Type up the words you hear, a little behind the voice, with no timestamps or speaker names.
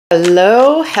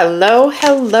Hello, hello,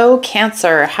 hello,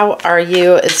 Cancer. How are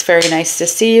you? It's very nice to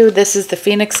see you. This is the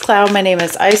Phoenix Cloud. My name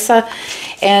is Isa,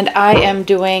 and I am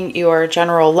doing your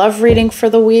general love reading for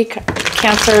the week.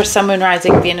 Cancer, Sun, Moon,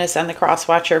 Rising, Venus, and the Cross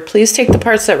Watcher. Please take the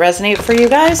parts that resonate for you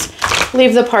guys.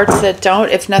 Leave the parts that don't.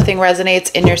 If nothing resonates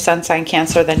in your sun sign,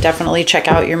 Cancer, then definitely check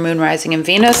out your Moon, Rising, and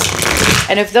Venus.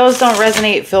 And if those don't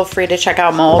resonate, feel free to check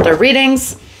out my older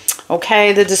readings.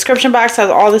 Okay, the description box has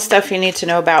all the stuff you need to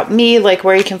know about me, like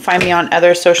where you can find me on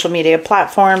other social media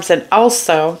platforms, and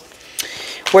also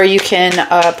where you can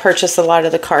purchase a lot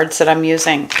of the cards that I'm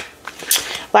using.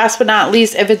 Last but not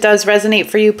least, if it does resonate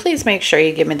for you, please make sure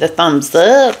you give me the thumbs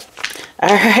up.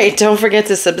 All right, don't forget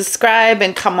to subscribe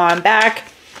and come on back.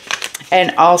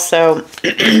 And also,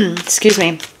 excuse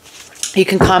me, you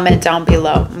can comment down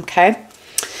below, okay?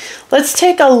 Let's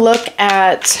take a look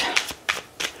at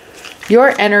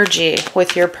your energy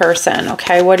with your person,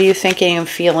 okay? What are you thinking and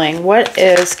feeling? What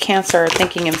is Cancer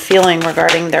thinking and feeling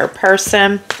regarding their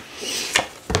person?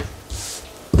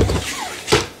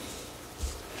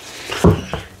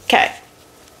 Okay,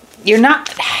 you're not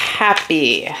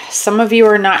happy. Some of you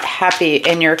are not happy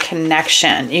in your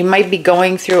connection. You might be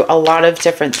going through a lot of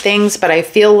different things, but I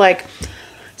feel like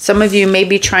some of you may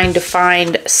be trying to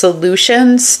find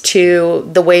solutions to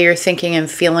the way you're thinking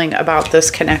and feeling about this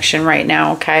connection right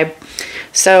now, okay?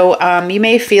 So you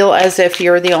may feel as if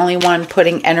you're the only one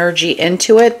putting energy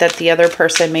into it, that the other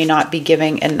person may not be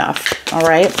giving enough, all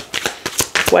right?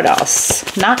 What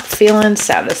else? Not feeling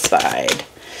satisfied.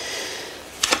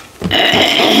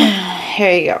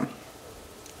 Here you go.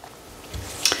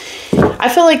 I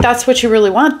feel like that's what you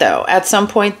really want, though. At some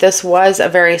point, this was a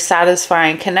very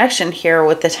satisfying connection here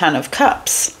with the Ten of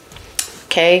Cups.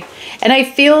 Okay, and I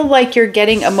feel like you're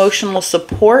getting emotional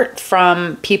support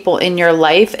from people in your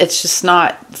life. It's just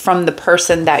not from the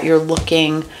person that you're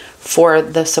looking for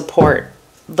the support.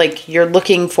 Like you're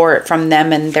looking for it from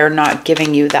them and they're not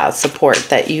giving you that support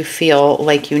that you feel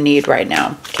like you need right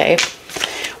now. Okay,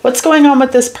 what's going on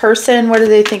with this person? What are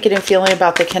they thinking and feeling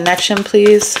about the connection,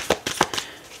 please,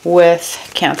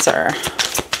 with Cancer?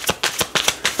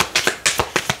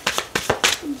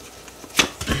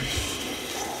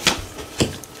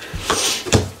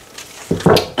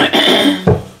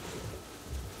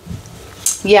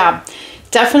 Yeah,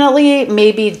 definitely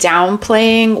maybe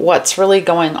downplaying what's really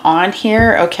going on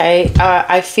here, okay?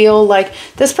 I feel like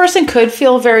this person could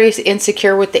feel very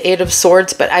insecure with the Eight of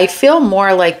Swords, but I feel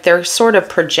more like they're sort of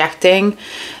projecting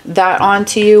that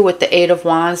onto you with the Eight of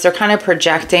Wands. They're kind of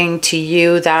projecting to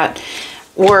you that,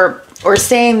 or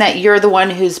saying that you're the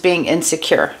one who's being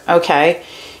insecure, okay?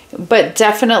 But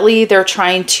definitely they're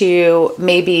trying to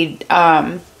maybe,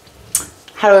 how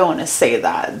do I want to say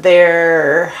that?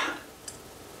 They're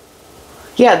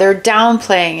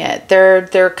downplaying it.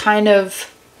 They're kind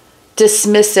of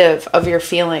dismissive of your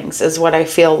feelings is what I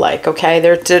feel like, okay?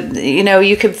 You know,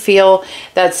 you could feel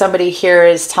that somebody here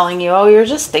is telling you, oh, you're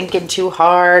just thinking too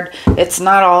hard. It's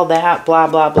not all that, blah,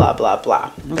 blah, blah, blah,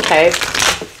 blah, okay?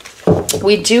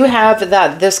 We do have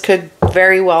that this could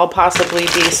very well possibly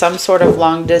be some sort of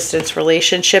long distance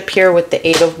relationship here with the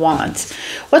Eight of Wands.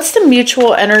 What's the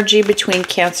mutual energy between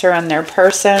Cancer and their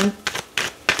person?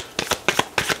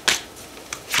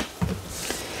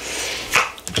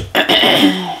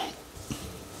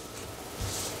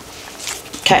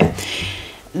 Okay,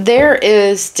 there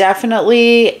is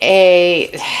definitely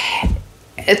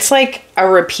it's like a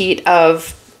repeat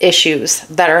of issues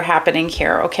that are happening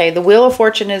here, okay? The Wheel of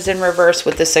Fortune is in reverse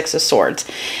with the Six of Swords.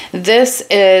 This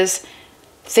is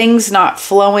things not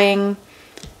flowing,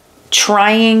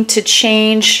 trying to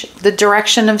change the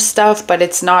direction of stuff, but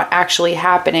it's not actually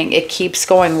happening. It keeps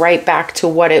going right back to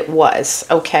what it was,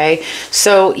 okay?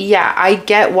 So yeah, I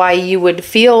get why you would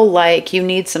feel like you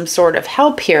need some sort of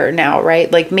help here now, right?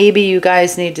 Like maybe you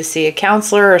guys need to see a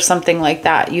counselor or something like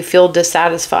that. You feel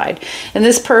dissatisfied. And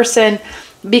this person,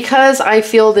 because I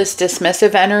feel this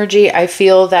dismissive energy, I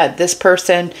feel that this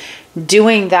person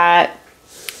doing that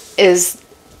is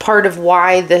part of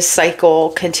why this cycle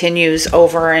continues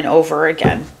over and over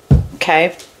again,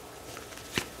 okay?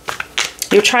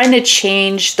 You're trying to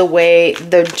change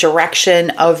the direction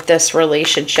of this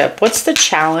relationship. What's the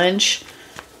challenge?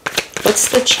 What's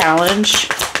the challenge?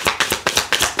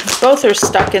 Both are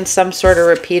stuck in some sort of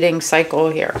repeating cycle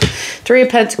here. Three of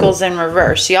Pentacles in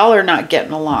reverse. Y'all are not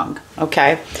getting along,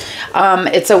 okay?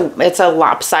 It's a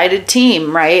lopsided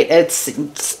team, right?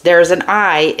 There's an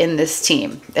I in this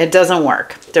team. It doesn't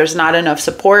work. There's not enough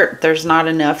support. There's not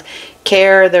enough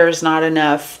care. There's not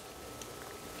enough,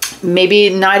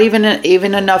 maybe not even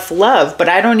enough love. But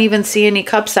I don't even see any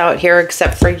cups out here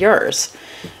except for yours.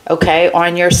 okay,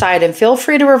 on your side. And feel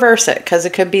free to reverse it, because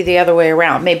it could be the other way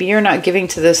around. Maybe you're not giving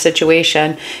to this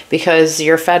situation because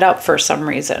you're fed up for some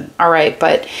reason. All right,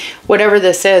 but whatever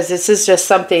this is just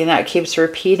something that keeps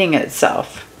repeating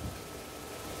itself.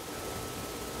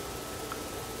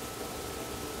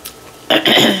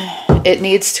 It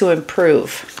needs to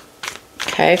improve.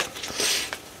 Okay.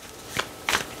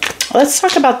 Let's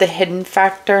talk about the hidden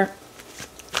factor.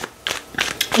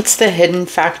 What's the hidden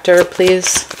factor,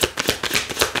 please?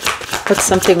 What's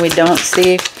something we don't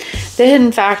see? The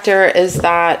hidden factor is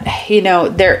that, you know,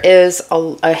 there is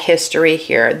a history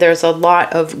here. There's a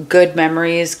lot of good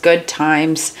memories, good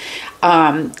times,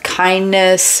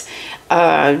 kindness,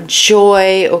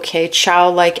 joy, okay,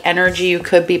 childlike energy. You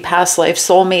could be past life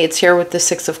soulmates here with the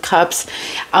Six of Cups.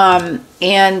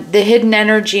 And the hidden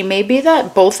energy may be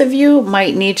that both of you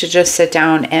might need to just sit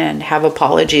down and have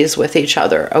apologies with each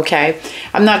other, okay?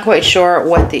 I'm not quite sure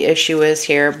what the issue is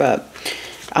here, but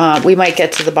we might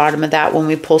get to the bottom of that when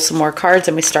we pull some more cards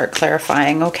and we start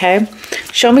clarifying, okay?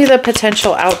 Show me the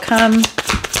potential outcome.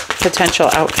 Potential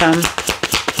outcome.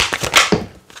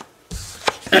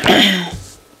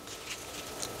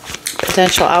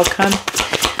 Potential outcome.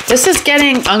 This is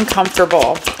getting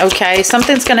uncomfortable, okay?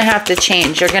 Something's going to have to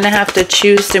change. You're going to have to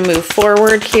choose to move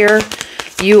forward here,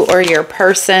 you or your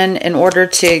person, in order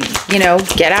to, you know,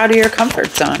 get out of your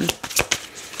comfort zone.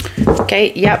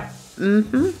 Okay, yep.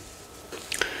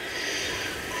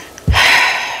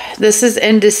 This is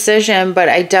indecision, but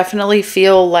I definitely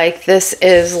feel like this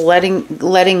is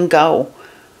letting go.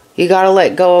 You got to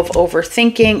let go of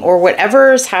overthinking or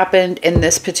whatever has happened in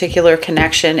this particular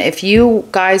connection. If you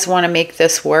guys want to make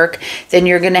this work, then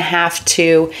you're going to have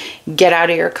to get out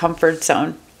of your comfort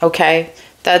zone, okay?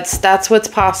 That's what's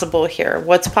possible here.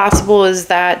 What's possible is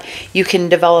that you can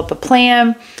develop a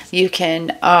plan. You can,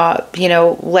 you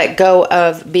know, let go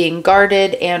of being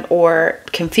guarded and or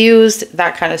confused,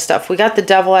 that kind of stuff. We got the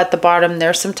Devil at the bottom.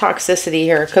 There's some toxicity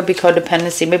here. It could be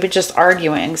codependency, maybe just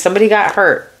arguing. Somebody got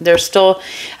hurt. There's still,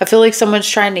 I feel like someone's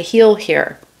trying to heal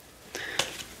here.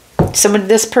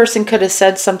 This person could have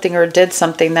said something or did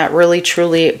something that really,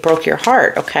 truly broke your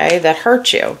heart, okay? That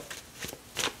hurt you.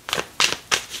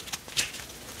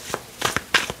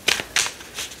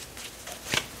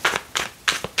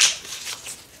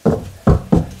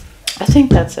 I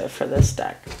think that's it for this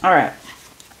deck. All right.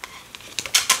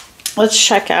 Let's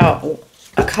check out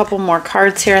a couple more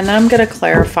cards here, and then I'm going to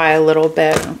clarify a little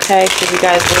bit, okay? Give you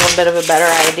guys a little bit of a better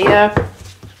idea.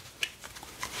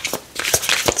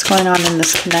 What's going on in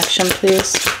this connection,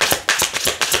 please?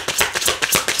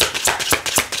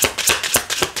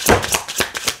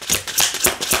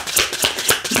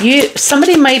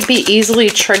 Somebody might be easily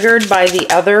triggered by the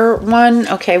other one.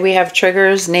 Okay, we have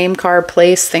triggers, name, card,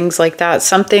 place, things like that.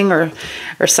 Something or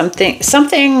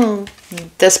something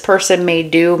this person may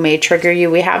do may trigger you.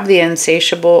 We have the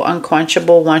insatiable,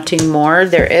 unquenchable, wanting more.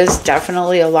 There is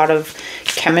definitely a lot of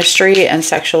chemistry and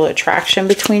sexual attraction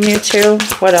between you two.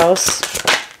 What else?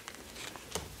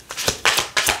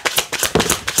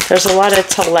 There's a lot of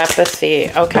telepathy.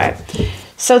 Okay.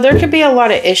 So there could be a lot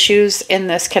of issues in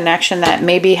this connection that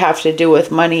maybe have to do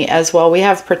with money as well. We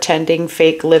have pretending,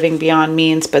 fake, living beyond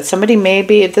means, but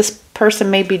this person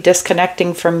may be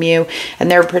disconnecting from you and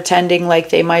they're pretending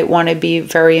like they might want to be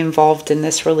very involved in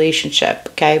this relationship,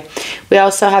 okay? We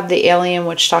also have the alien,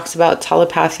 which talks about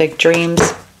telepathic dreams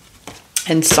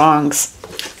and songs,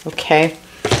 okay?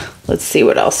 Let's see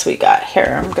what else we got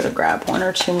here. I'm going to grab one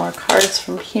or two more cards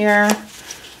from here.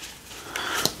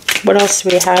 What else do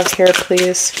we have here,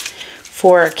 please?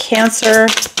 For Cancer.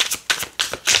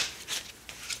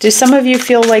 Do some of you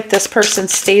feel like this person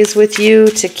stays with you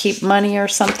to keep money or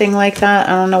something like that?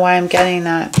 I don't know why I'm getting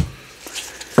that.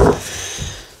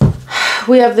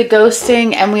 We have the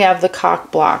ghosting and we have the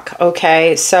cock block.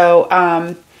 Okay,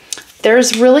 so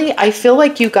there's really, I feel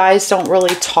like you guys don't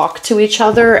really talk to each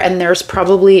other, and there's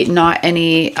probably not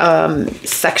any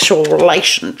sexual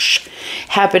relationship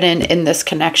happening in this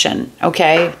connection,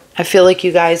 okay? I feel like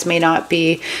you guys may not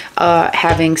be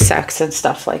having sex and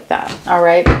stuff like that, all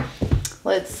right?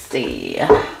 Let's see.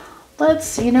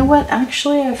 You know what?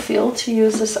 Actually, I feel to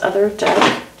use this other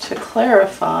deck to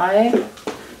clarify.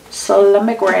 So let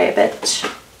me grab it.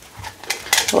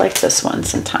 I like this one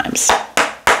sometimes.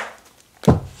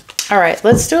 All right,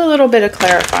 let's do a little bit of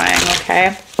clarifying,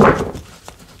 okay?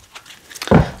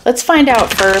 Let's find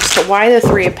out first why the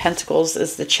Three of Pentacles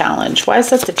is the challenge. Why is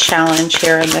that the challenge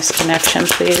here in this connection,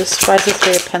 please? Why is the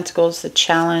Three of Pentacles the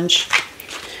challenge?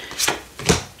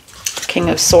 King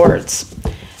of Swords.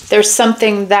 There's some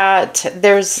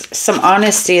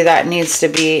honesty that needs to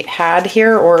be had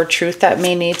here, or truth that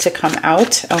may need to come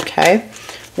out, okay?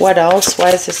 What else?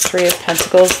 Why is this Three of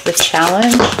Pentacles the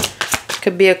challenge?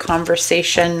 Could be a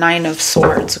conversation. Nine of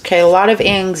Swords. Okay, a lot of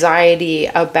anxiety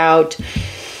about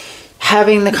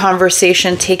having the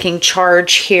conversation, taking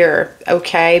charge here.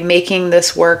 Okay, making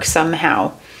this work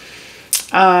somehow.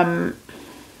 The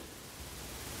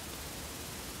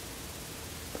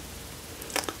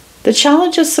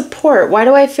challenge is support. Why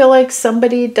do I feel like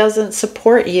somebody doesn't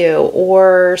support you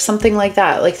or something like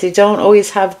that? Like they don't always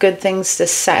have good things to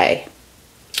say.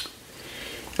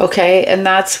 Okay, and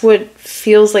that's what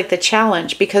feels like the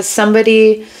challenge, because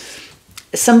somebody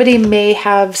may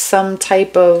have some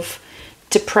type of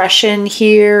depression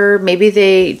here. Maybe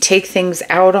they take things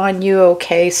out on you.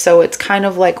 Okay, so it's kind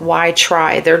of like, why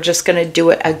try? They're just going to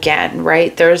do it again,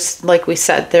 right? There's, like we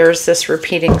said, there's this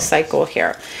repeating cycle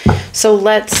here. So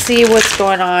let's see what's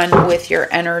going on with your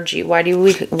energy. Why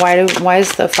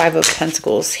is the Five of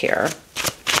Pentacles here?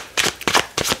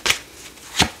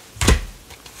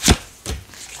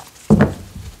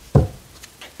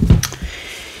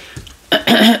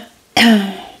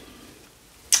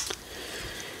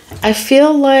 I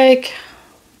feel like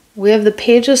we have the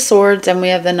Page of Swords and we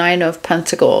have the Nine of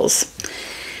Pentacles.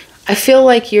 I feel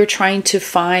like you're trying to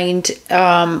find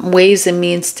ways and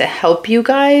means to help you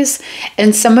guys.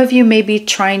 And some of you may be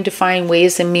trying to find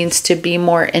ways and means to be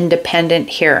more independent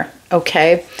here.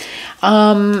 Okay.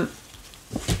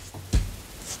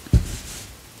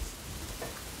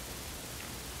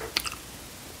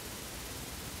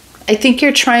 I think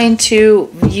you're trying to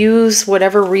use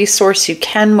whatever resource you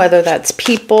can, whether that's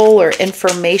people or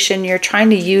information. You're trying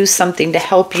to use something to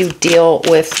help you deal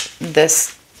with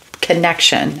this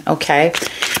connection, okay?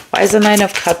 Why is the Nine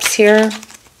of Cups here?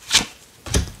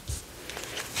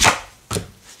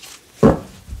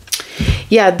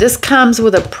 Yeah, this comes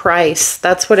with a price.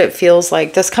 That's what it feels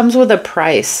like. This comes with a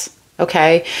price.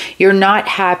 Okay, you're not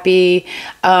happy.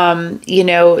 You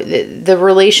know, the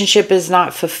relationship is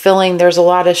not fulfilling. There's a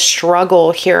lot of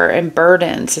struggle here and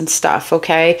burdens and stuff.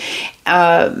 Okay,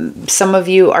 some of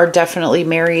you are definitely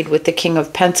married with the King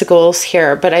of Pentacles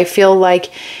here, but I feel like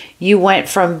you went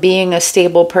from being a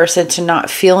stable person to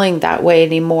not feeling that way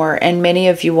anymore. And many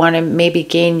of you want to maybe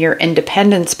gain your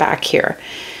independence back here.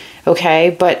 Okay,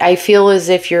 but I feel as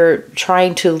if you're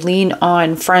trying to lean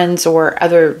on friends or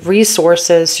other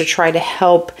resources to try to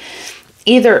help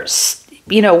either,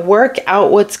 you know, work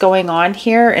out what's going on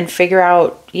here and figure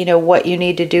out, you know, what you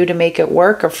need to do to make it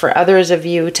work, or for others of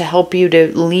you to help you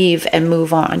to leave and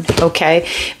move on. Okay,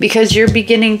 because you're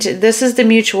beginning to, this is the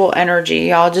mutual energy.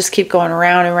 Y'all just keep going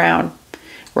around and round,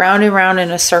 round and round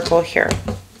in a circle here.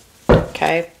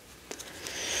 Okay,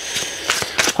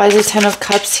 why is the Ten of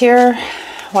Cups here?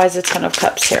 Why is the Ten of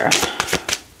Cups here?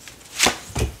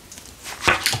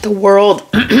 The World.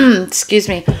 Excuse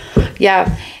me.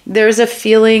 Yeah, there's a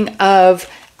feeling of,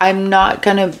 I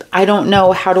don't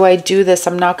know, how do I do this?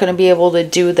 I'm not going to be able to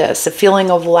do this. A feeling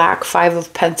of lack. Five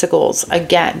of Pentacles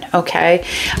again. Okay.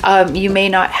 You may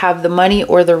not have the money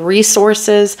or the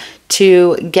resources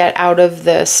to get out of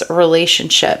this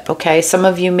relationship. Okay. Some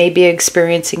of you may be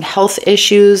experiencing health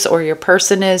issues, or your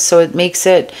person is, so it makes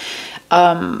it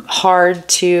hard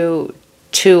to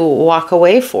walk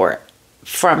away from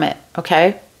it.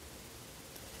 Okay,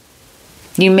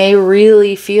 you may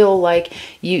really feel like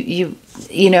you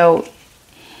know,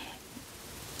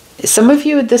 some of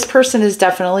you, this person is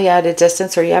definitely at a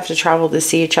distance, or you have to travel to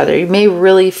see each other. You may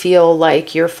really feel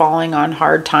like you're falling on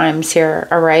hard times here.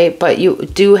 All right, but you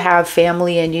do have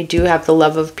family, and you do have the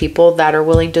love of people that are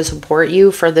willing to support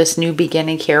you for this new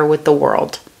beginning here with the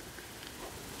World.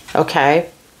 Okay,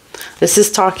 this is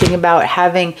talking about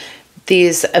having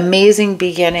these amazing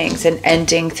beginnings and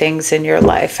ending things in your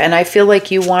life. And I feel like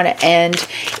you want to end,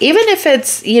 even if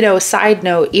it's, you know, side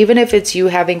note, even if it's you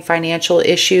having financial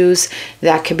issues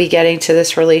that could be getting to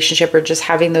this relationship, or just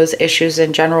having those issues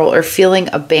in general, or feeling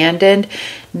abandoned.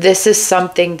 This is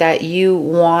something that you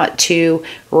want to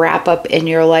wrap up in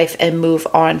your life and move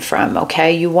on from.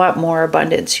 Okay, you want more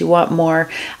abundance, you want more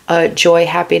joy,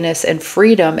 happiness, and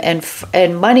freedom.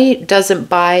 And money doesn't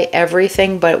buy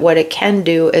everything, but what it can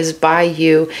do is buy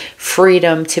you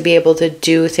freedom to be able to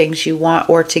do things you want,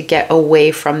 or to get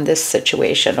away from this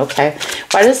situation. Okay,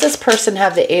 why does this person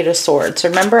have the Eight of Swords?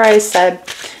 Remember I said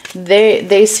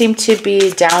they seem to be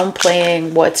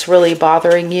downplaying what's really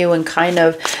bothering you, and kind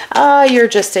of, you're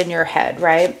just in your head,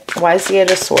 right? Why is the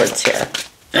Eight of Swords here?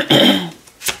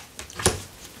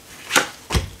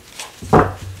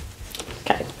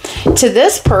 Okay. To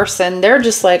this person, they're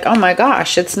just like, oh my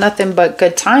gosh, it's nothing but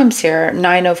good times here.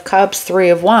 Nine of Cups, Three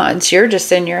of Wands. You're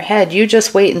just in your head. You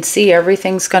just wait and see.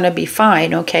 Everything's going to be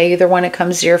fine. Okay. Either when it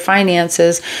comes to your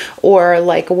finances, or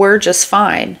like, we're just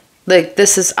fine. Like,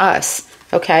 this is us.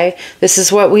 Okay, this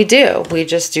is what we do. We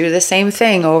just do the same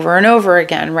thing over and over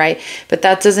again, right? But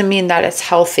that doesn't mean that it's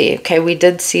healthy. Okay, we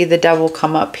did see the devil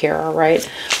come up here, all right?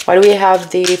 Why do we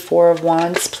have the Four of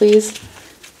Wands, please?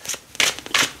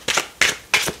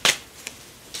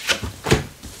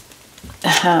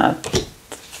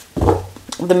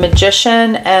 The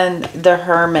Magician and the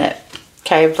Hermit.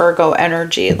 Okay, Virgo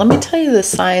energy. Let me tell you the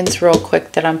signs real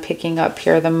quick that I'm picking up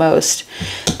here the most.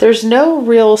 There's no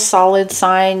real solid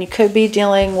sign. You could be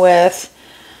dealing with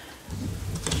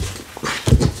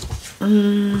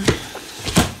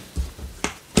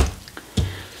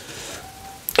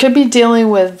could be dealing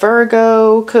with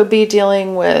Virgo, could be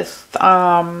dealing with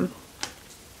I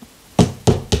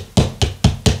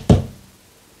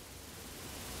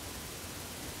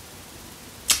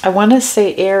want to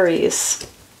say Aries.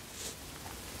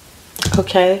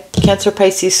 Okay, Cancer,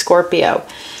 Pisces, Scorpio.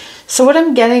 So what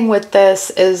I'm getting with this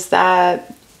is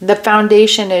that the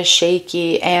foundation is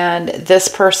shaky and this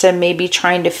person may be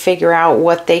trying to figure out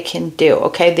what they can do.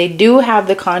 Okay, they do have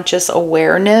the conscious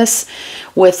awareness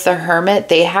with the Hermit.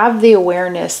 They have the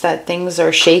awareness that things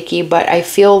are shaky, but I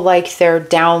feel like they're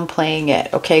downplaying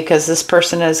it. Okay, because this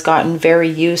person has gotten very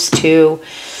used to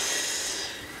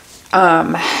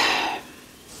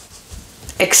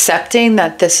accepting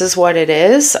that this is what it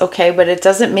is, okay, but it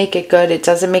doesn't make it good, it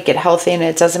doesn't make it healthy, and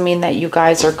it doesn't mean that you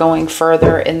guys are going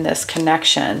further in this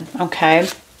connection, okay?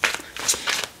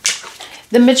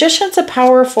 The Magician's a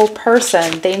powerful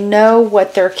person. They know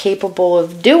what they're capable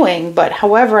of doing, but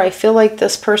however, I feel like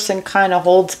this person kind of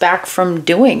holds back from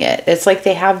doing it. It's like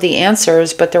they have the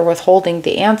answers, but they're withholding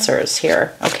the answers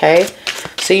here, okay?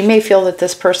 So you may feel that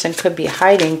this person could be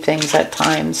hiding things at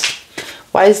times.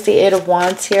 Why is the Eight of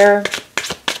Wands here?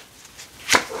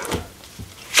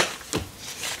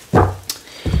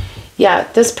 Yeah,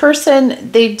 this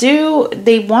person,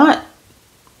 they want,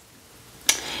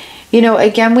 you know,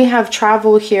 again, we have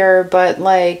travel here, but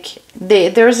like,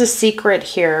 there's a secret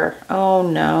here. Oh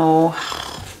no.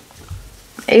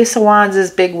 Ace of Wands is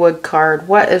Big Wood card.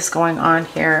 What is going on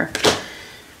here?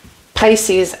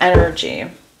 Pisces energy.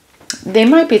 They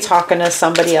might be talking to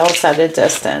somebody else at a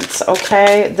distance,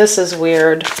 okay? This is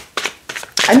weird.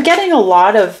 I'm getting a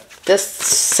lot of this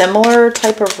similar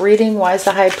type of reading. Why is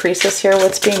the High Priestess here?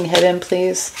 What's being hidden,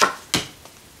 please?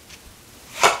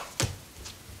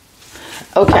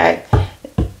 Okay.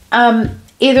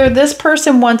 Either this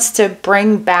person wants to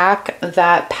bring back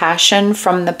that passion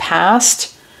from the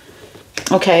past.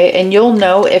 Okay, and you'll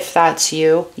know if that's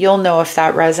you. You'll know if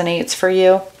that resonates for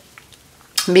you.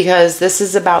 Because this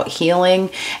is about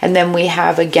healing, and then we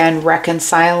have again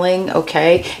reconciling,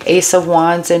 okay? Ace of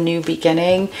Wands, a new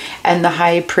beginning, and the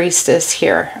High Priestess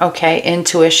here, okay?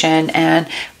 Intuition,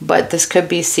 but this could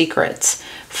be secrets.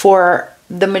 For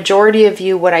the majority of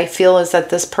you, what I feel is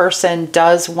that this person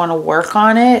does want to work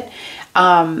on it.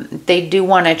 They do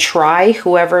want to try,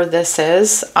 whoever this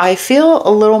is. I feel a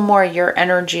little more your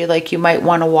energy, like you might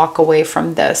want to walk away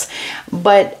from this,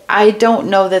 but I don't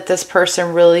know that this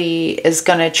person really is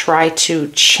going to try to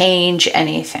change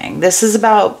anything. This is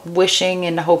about wishing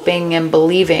and hoping and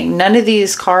believing. None of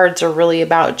these cards are really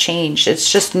about change.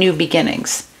 It's just new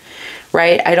beginnings,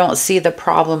 right? I don't see the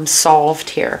problem solved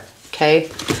here. Okay,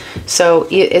 so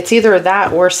it's either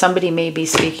that or somebody may be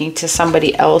speaking to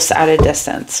somebody else at a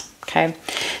distance. Okay,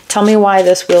 tell me why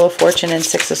this Wheel of Fortune and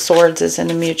Six of Swords is in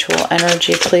a mutual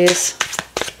energy, please.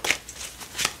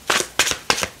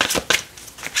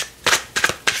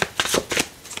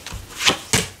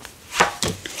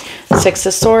 Six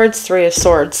of Swords, Three of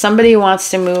Swords. Somebody wants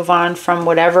to move on from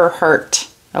whatever hurt,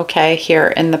 okay, here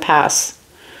in the past.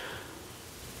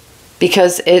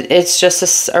 Because it's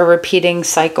just a repeating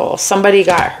cycle. Somebody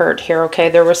got hurt here, okay?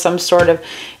 There was some sort of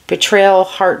betrayal,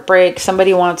 heartbreak.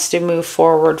 Somebody wants to move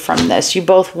forward from this. You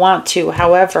both want to.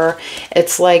 However,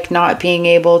 it's like not being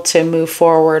able to move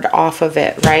forward off of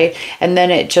it, right? And then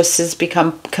it just has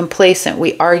become complacent.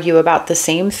 We argue about the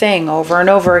same thing over and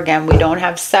over again. We don't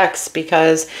have sex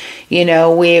because, you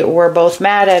know, we're both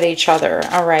mad at each other,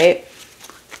 all right?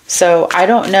 So I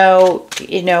don't know,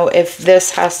 you know, if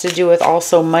this has to do with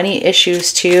also money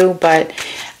issues too, but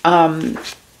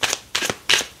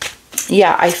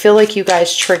yeah, I feel like you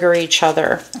guys trigger each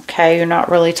other, okay? You're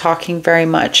not really talking very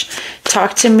much.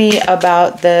 Talk to me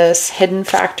about this hidden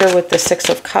factor with the Six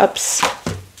of Cups.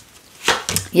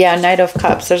 Yeah, Knight of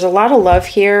Cups. There's a lot of love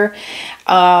here,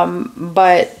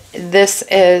 but this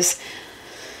is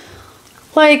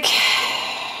like...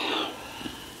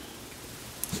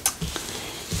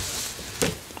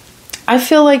 I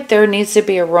feel like there needs to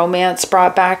be a romance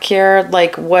brought back here.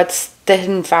 Like, what's the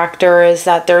hidden factor is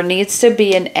that there needs to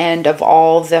be an end of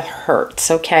all the hurts,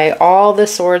 okay? All the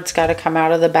swords got to come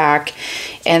out of the back,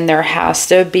 and there has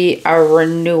to be a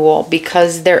renewal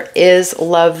because there is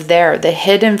love there. The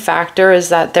hidden factor is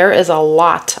that there is a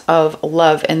lot of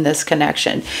love in this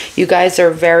connection. You guys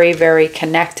are very, very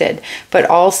connected, but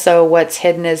also what's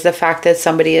hidden is the fact that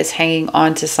somebody is hanging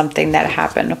on to something that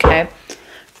happened, okay?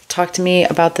 Talk to me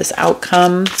about this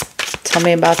outcome. Tell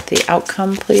me about the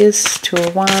outcome, please. Two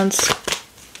of Wands.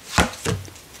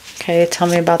 Okay, tell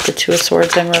me about the Two of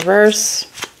Swords in reverse.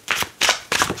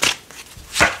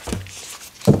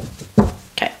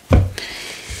 Okay.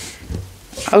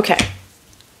 Okay.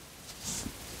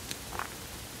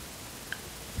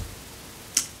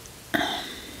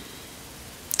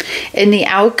 In the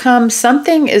outcome,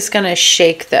 something is going to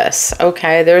shake this,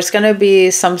 okay? There's going to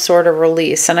be some sort of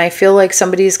release, and I feel like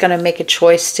somebody's going to make a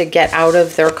choice to get out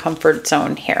of their comfort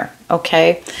zone here,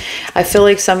 okay? I feel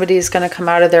like somebody's going to come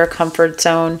out of their comfort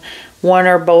zone, one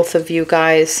or both of you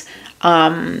guys.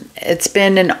 It's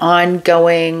been an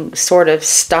ongoing sort of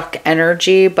stuck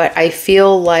energy, but I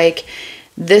feel like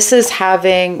this is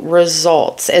having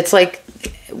results. It's like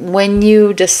when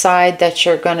you decide that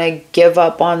you're going to give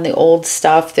up on the old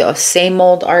stuff, the same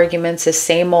old arguments, the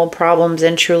same old problems,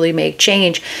 and truly make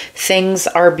change, things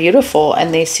are beautiful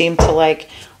and they seem to like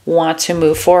want to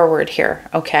move forward here,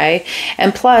 okay?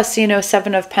 And plus, you know,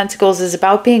 Seven of Pentacles is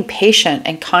about being patient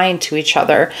and kind to each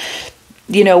other,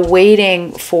 you know,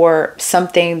 waiting for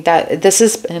something that this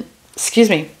has been, excuse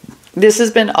me, this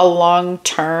has been a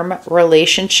long-term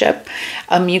relationship.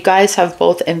 You guys have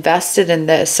both invested in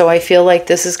this. So I feel like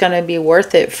this is going to be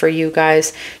worth it for you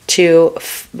guys to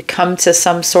come to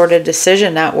some sort of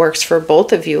decision that works for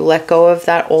both of you. Let go of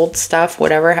that old stuff,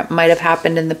 whatever might have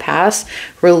happened in the past.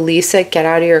 Release it. Get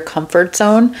out of your comfort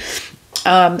zone.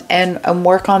 And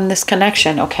work on this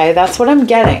connection, okay? That's what I'm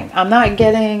getting. I'm not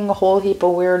getting a whole heap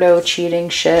of weirdo cheating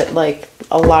shit. Like,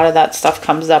 a lot of that stuff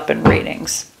comes up in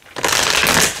readings.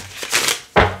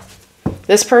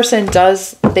 This person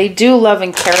they do love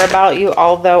and care about you,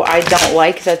 although I don't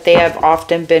like that they have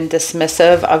often been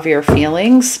dismissive of your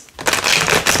feelings.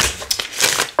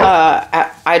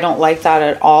 I don't like that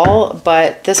at all,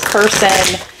 but this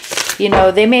person, you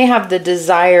know, they may have the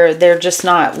desire, they're just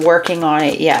not working on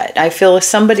it yet. I feel like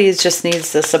somebody just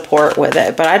needs the support with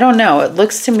it, but I don't know. It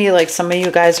looks to me like some of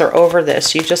you guys are over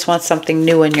this. You just want something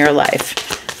new in your life.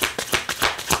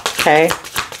 Okay?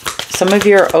 Some of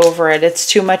you are over it. It's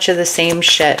too much of the same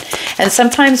shit. And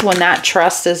sometimes when that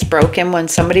trust is broken, when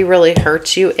somebody really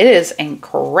hurts you, it is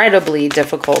incredibly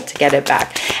difficult to get it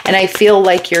back. And I feel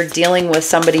like you're dealing with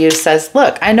somebody who says,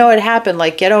 look, I know it happened.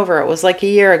 Like, get over it. It was like a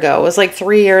year ago. It was like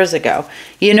 3 years ago.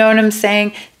 You know what I'm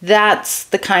saying? That's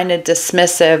the kind of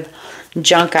dismissive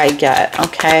junk I get.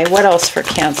 Okay. What else for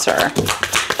Cancer?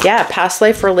 Yeah, past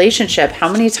life relationship.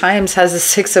 How many times has the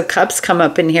Six of Cups come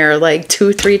up in here? Like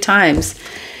 2-3 times.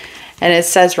 And it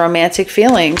says romantic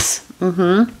feelings.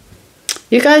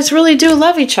 You guys really do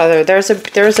love each other. There's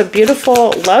a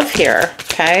beautiful love here,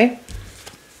 okay?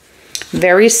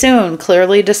 Very soon,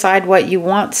 clearly decide what you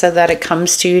want so that it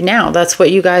comes to you now. That's what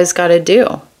you guys got to do.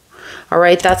 All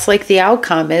right, that's like the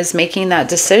outcome is making that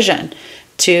decision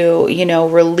to, you know,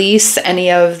 release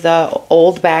any of the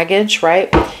old baggage,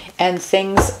 right? And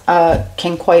things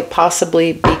can quite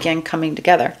possibly begin coming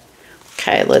together.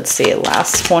 Okay, let's see.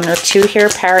 Last one or two here.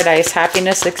 Paradise,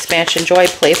 happiness, expansion, joy,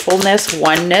 playfulness,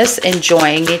 oneness,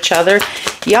 enjoying each other.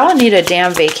 Y'all need a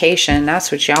damn vacation.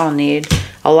 That's what y'all need.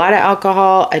 A lot of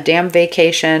alcohol, a damn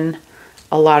vacation,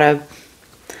 a lot of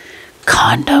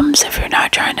condoms if you're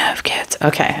not trying to have kids.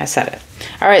 Okay, I said it.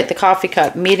 All right, the coffee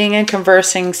cup. Meeting and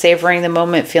conversing, savoring the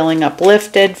moment, feeling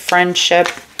uplifted, friendship.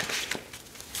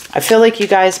 I feel like you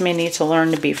guys may need to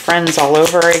learn to be friends all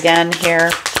over again here.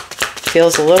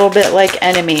 Feels a little bit like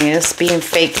enemies, being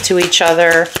fake to each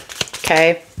other,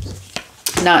 okay?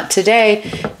 Not today.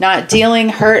 Not dealing,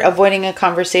 hurt, avoiding a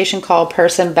conversation, call,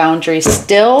 person, boundary,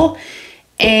 still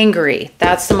angry.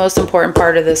 That's the most important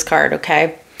part of this card,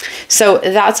 okay? So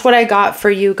that's what I got for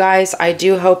you guys. I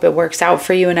do hope it works out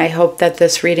for you, and I hope that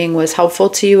this reading was helpful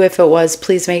to you. If it was,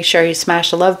 please make sure you smash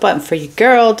the love button for your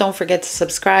girl. Don't forget to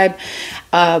subscribe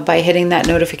by hitting that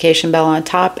notification bell on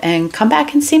top, and come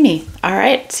back and see me. All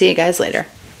right, see you guys later.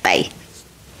 Bye.